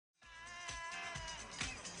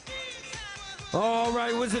All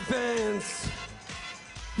right, Wizard fans.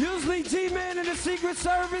 Usually G-Man and the Secret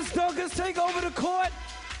Service Duggars take over the court.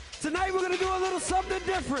 Tonight we're going to do a little something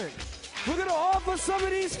different. We're going to offer some of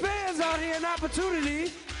these fans out here an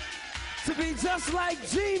opportunity to be just like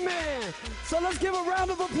G-Man. So let's give a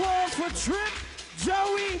round of applause for Trip,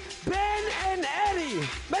 Joey, Ben, and Eddie.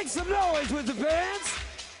 Make some noise, Wizard fans.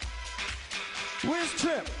 Where's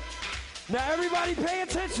Trip? Now everybody pay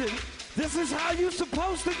attention. This is how you're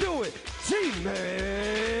supposed to do it.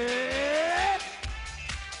 G-Man.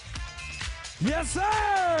 Yes,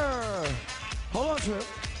 sir. Hold on, Trip.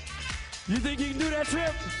 You think you can do that,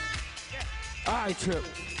 Trip? Yeah. All right, Trip.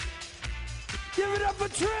 Give it up for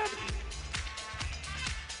Trip.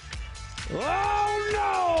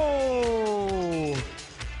 Oh, no.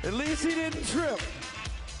 At least he didn't trip.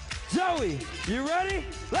 Joey, you ready?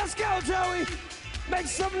 Let's go, Joey. Make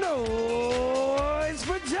some noise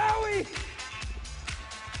for Joey.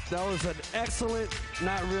 That was an excellent,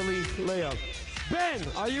 not really, layup. Ben,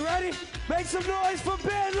 are you ready? Make some noise for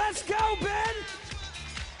Ben. Let's go, Ben.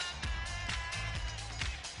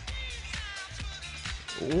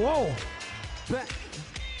 Whoa. Ben.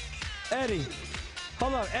 Eddie.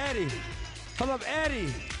 Hold up, Eddie. Hold up,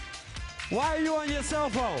 Eddie. Why are you on your cell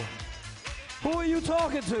phone? Who are you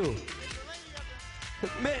talking to?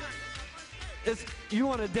 Man, you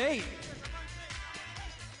on a date?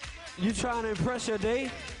 You trying to impress your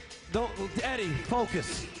date? Don't, Eddie,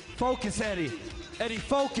 focus. Focus, Eddie. Eddie,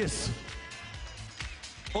 focus.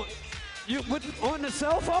 On the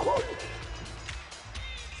cell phone?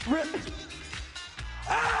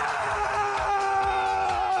 Oh!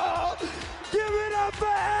 Give it up for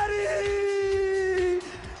Eddie!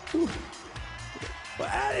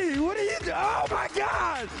 Eddie, what are you doing? Oh my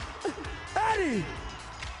God! Eddie!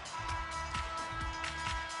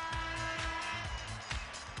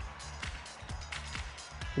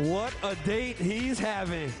 What a date he's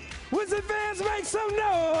having. Wizard fans, make some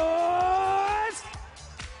noise!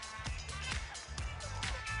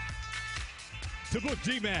 To book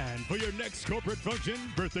G-Man for your next corporate function,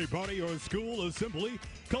 birthday party, or school assembly,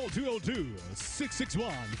 call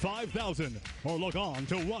 202-661-5000 or log on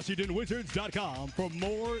to WashingtonWizards.com for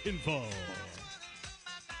more info.